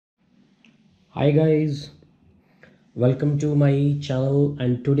Hi guys, welcome to my channel,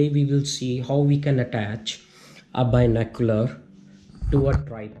 and today we will see how we can attach a binocular to a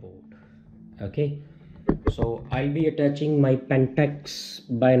tripod. Okay, so I'll be attaching my pentax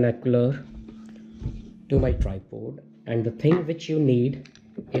binocular to my tripod, and the thing which you need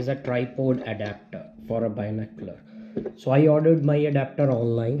is a tripod adapter for a binocular. So I ordered my adapter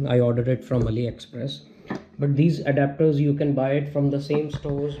online. I ordered it from AliExpress, but these adapters you can buy it from the same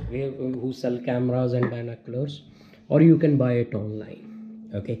stores who sell cameras and binoculars, or you can buy it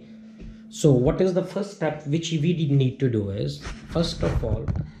online. Okay, so what is the first step which we need to do is, first of all,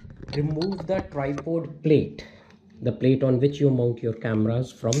 remove the tripod plate, the plate on which you mount your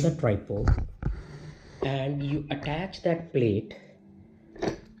cameras, from the tripod, and you attach that plate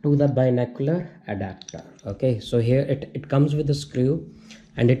to the binocular adapter. Okay, so here it comes with a screw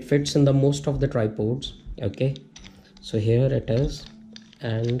and it fits in the most of the tripods. Okay, so here it is,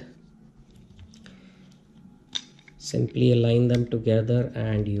 and simply align them together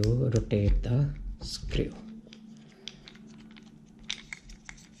and you rotate the screw.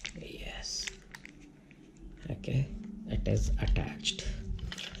 Yes, okay, it is attached.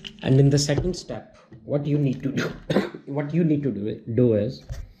 And in the second step, what you need to do is,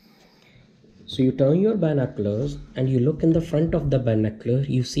 so you turn your binoculars and you look in the front of the binocular.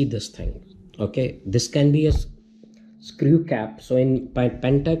 You see this thing. Okay, this can be a screw cap. So in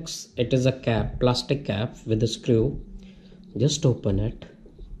pentax, it is a cap, plastic cap with a screw. Just open it,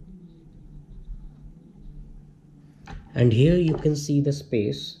 and here you can see the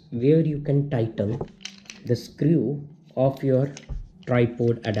space where you can tighten the screw of your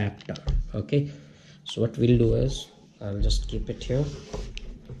tripod adapter. Okay, so what we'll do is, I'll just keep it here.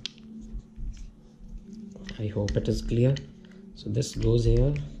 I hope it is clear. So this goes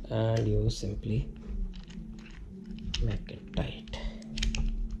here and you simply make it tight.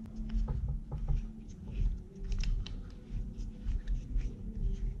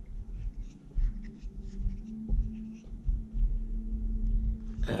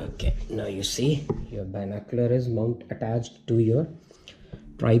 Okay, now you see your binocular is attached to your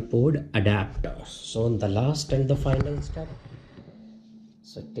tripod adapter. So in the last and the final step,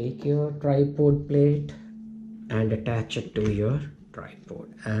 so take your tripod plate and attach it to your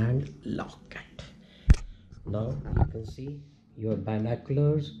tripod and lock it. Now you can see your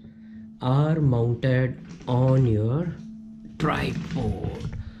binoculars are mounted on your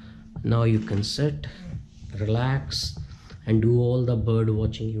tripod. Now you can sit, relax, and do all the bird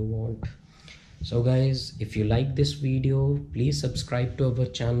watching you want. So guys, if you like this video, please subscribe to our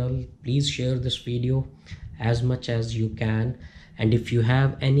channel. Please share this video as much as you can, and if you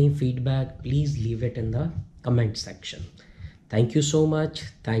have any feedback, please leave it in the comment section. Thank you so much.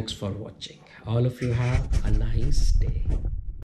 Thanks for watching. All of you have a nice day.